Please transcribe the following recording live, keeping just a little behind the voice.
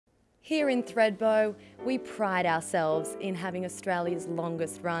Here in Thredbo, we pride ourselves in having Australia's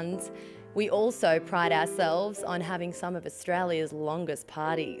longest runs. We also pride ourselves on having some of Australia's longest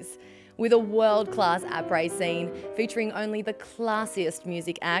parties. With a world-class apres scene featuring only the classiest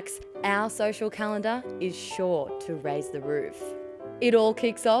music acts, our social calendar is sure to raise the roof. It all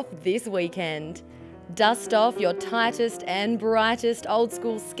kicks off this weekend. Dust off your tightest and brightest old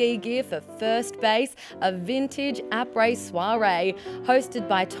school ski gear for first base, a vintage apres soiree hosted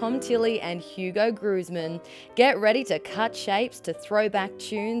by Tom Tilley and Hugo Gruzman. Get ready to cut shapes to throwback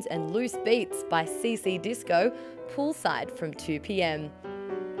tunes and loose beats by CC Disco, poolside from 2 p.m.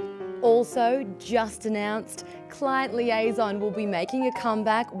 Also, just announced, Client Liaison will be making a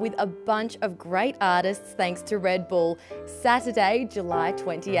comeback with a bunch of great artists thanks to Red Bull, Saturday, July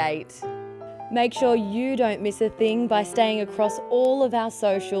 28. Make sure you don't miss a thing by staying across all of our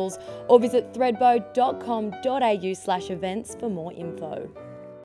socials or visit thredbo.com.au/events for more info.